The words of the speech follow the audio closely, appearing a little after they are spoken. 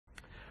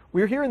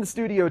We're here in the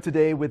studio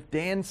today with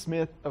Dan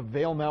Smith of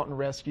Vail Mountain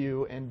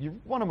Rescue, and you're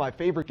one of my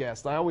favorite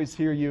guests. I always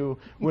hear you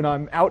when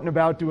I'm out and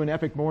about doing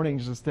Epic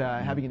Mornings, just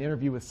having an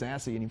interview with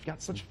Sassy, and you've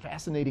got such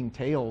fascinating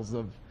tales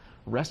of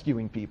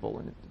rescuing people,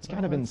 and it's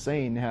kind of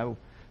insane how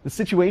the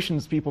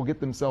situations people get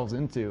themselves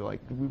into.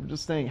 Like we were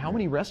just saying, how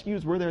many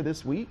rescues were there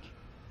this week?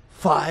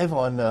 5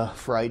 on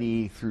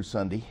Friday through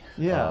Sunday.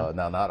 Yeah.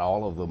 Now, not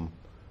all of them,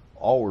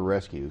 all were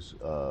rescues.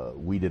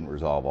 We didn't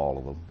resolve all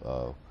of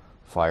them.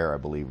 Fire, I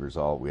believe,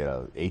 resolved. We had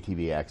an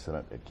ATV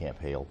accident at Camp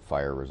Hale.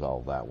 Fire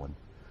resolved that one.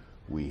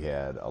 We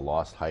had a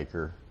lost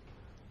hiker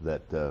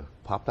that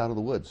popped out of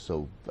the woods,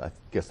 so I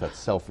guess that's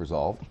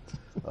self-resolved.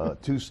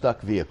 2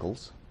 stuck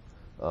vehicles,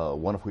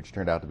 one of which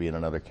turned out to be in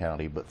another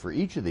county. But for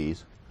each of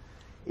these,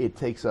 it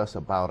takes us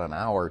about an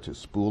hour to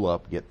spool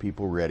up, get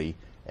people ready,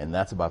 and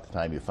that's about the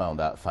time you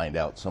find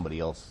out somebody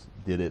else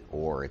did it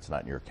or it's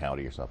not in your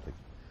county or something.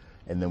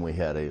 And then we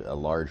had a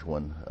large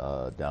one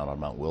down on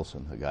Mount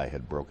Wilson. A guy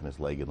had broken his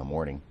leg in the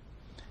morning,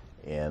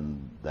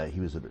 and that he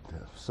was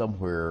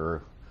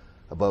somewhere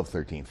above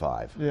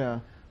 13.5. Yeah.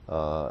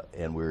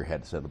 And we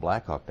had to send the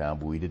Blackhawk down,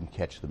 but we didn't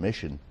catch the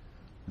mission.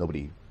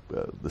 Nobody,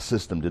 the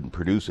system didn't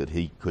produce it.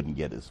 He couldn't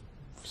get his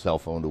cell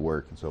phone to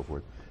work and so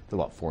forth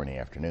until about 4 in the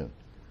afternoon.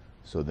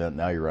 So then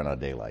now you run out of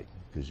daylight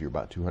because you're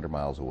about 200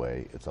 miles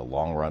away. It's a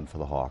long run for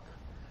the Hawk,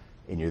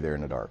 and you're there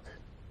in the dark.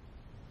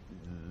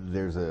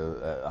 There's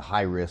a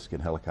high risk in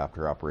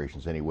helicopter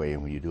operations anyway,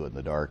 and when you do it in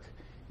the dark,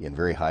 in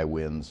very high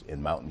winds,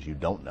 in mountains you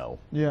don't know.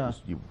 Yeah.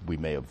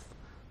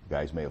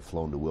 Guys may have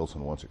flown to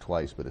Wilson once or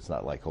twice, but it's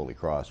not like Holy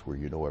Cross where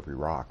you know every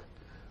rock.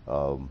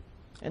 And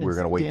we're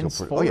going to wait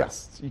till. Oh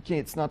yes. You can't.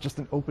 It's not just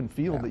an open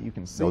field that you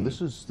can see. No,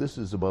 this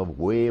is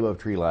way above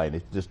tree line.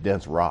 It's just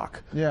dense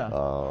rock.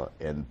 Yeah.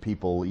 And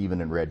people,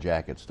 even in red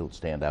jackets, don't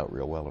stand out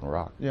real well in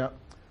rock. Yeah.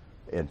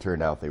 And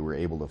turned out they were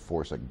able to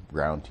force a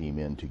ground team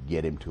in to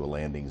get him to a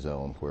landing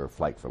zone where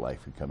Flight for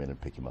Life could come in and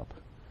pick him up,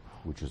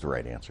 which is the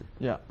right answer.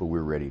 Yeah. But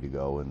we're ready to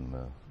go, and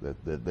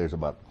there's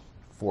about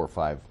 4 or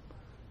 5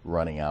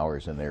 running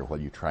hours in there while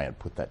you try and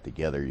put that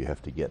together. You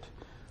have to get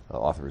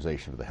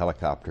authorization for the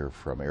helicopter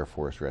from Air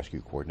Force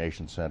Rescue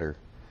Coordination Center,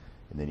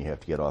 and then you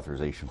have to get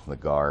authorization from the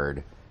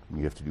Guard, and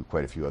you have to do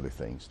quite a few other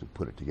things to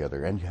put it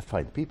together, and you have to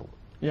find the people.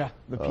 Yeah,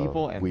 the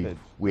people. And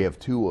we have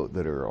 2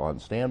 that are on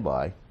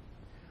standby.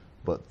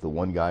 But the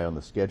one guy on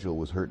the schedule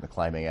was hurt in a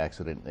climbing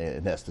accident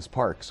in Estes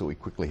Park, so we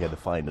quickly had to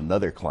find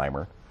another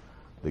climber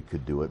that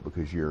could do it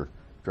because you're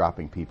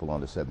dropping people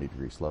onto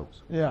 70-degree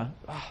slopes. Yeah.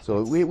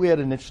 So we had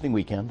an interesting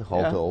weekend,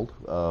 all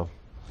told.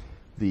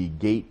 The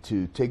gate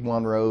to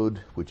Tigwan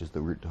Road, which is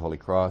the route to Holy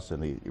Cross,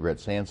 and the Red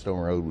Sandstone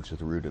Road, which is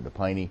the route into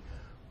Piney,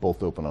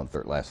 both open on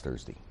last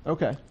Thursday.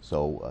 Okay.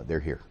 So they're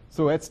here.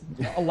 So it's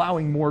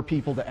allowing more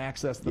people to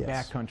access the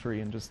Yes.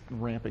 backcountry and just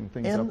ramping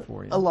things And up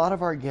for you. a lot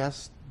of our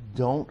guests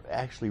don't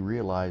actually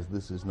realize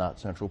this is not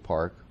Central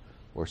Park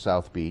or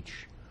South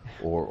Beach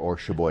or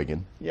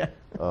Sheboygan. Yeah.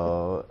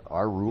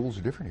 Our rules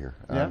are different here,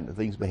 and Yeah.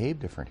 things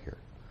behave different here.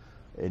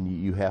 And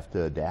you have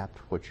to adapt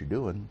what you're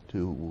doing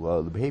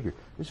to the behavior.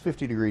 There's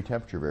 50-degree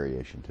temperature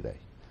variation today.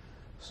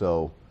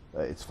 So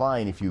it's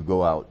fine if you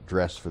go out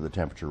dressed for the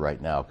temperature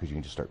right now because you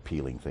can just start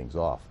peeling things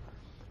off.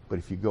 But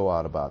if you go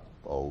out about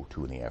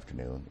 2 in the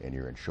afternoon and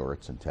you're in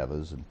shorts and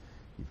tevas and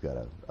you've got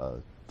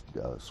a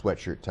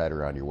sweatshirt tied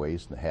around your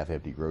waist and a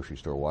half-empty grocery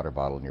store water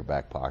bottle in your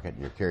back pocket, and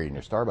you're carrying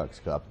your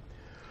Starbucks cup,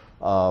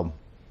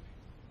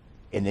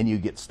 and then you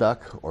get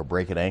stuck or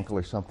break an ankle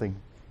or something,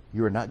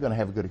 you are not going to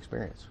have a good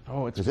experience.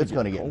 Oh, it's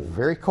going to get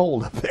very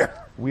cold up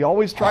there. We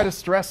always try to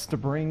stress to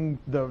bring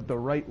the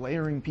right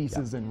layering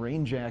pieces and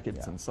rain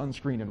jackets and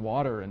sunscreen and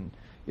water, and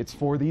it's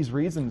for these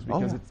reasons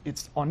because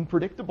it's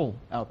unpredictable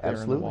out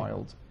there in the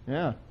wild.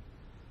 Yeah.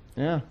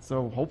 Yeah.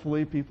 So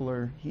hopefully people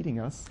are heeding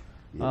us.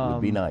 It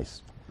would be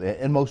nice.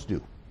 And most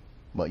do.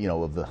 But,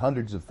 of the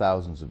hundreds of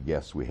thousands of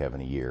guests we have in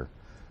a year,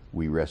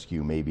 we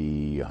rescue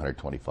maybe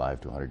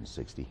 125 to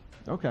 160.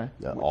 Okay.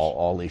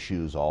 All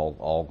issues,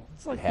 all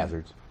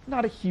hazards.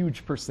 Not a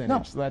huge percentage,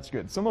 No. so that's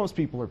good. So most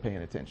people are paying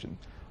attention.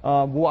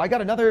 Well, I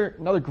got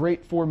another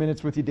great 4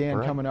 minutes with you,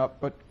 Dan, coming up.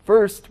 But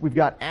first, we've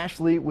got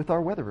Ashley with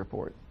our weather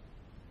report.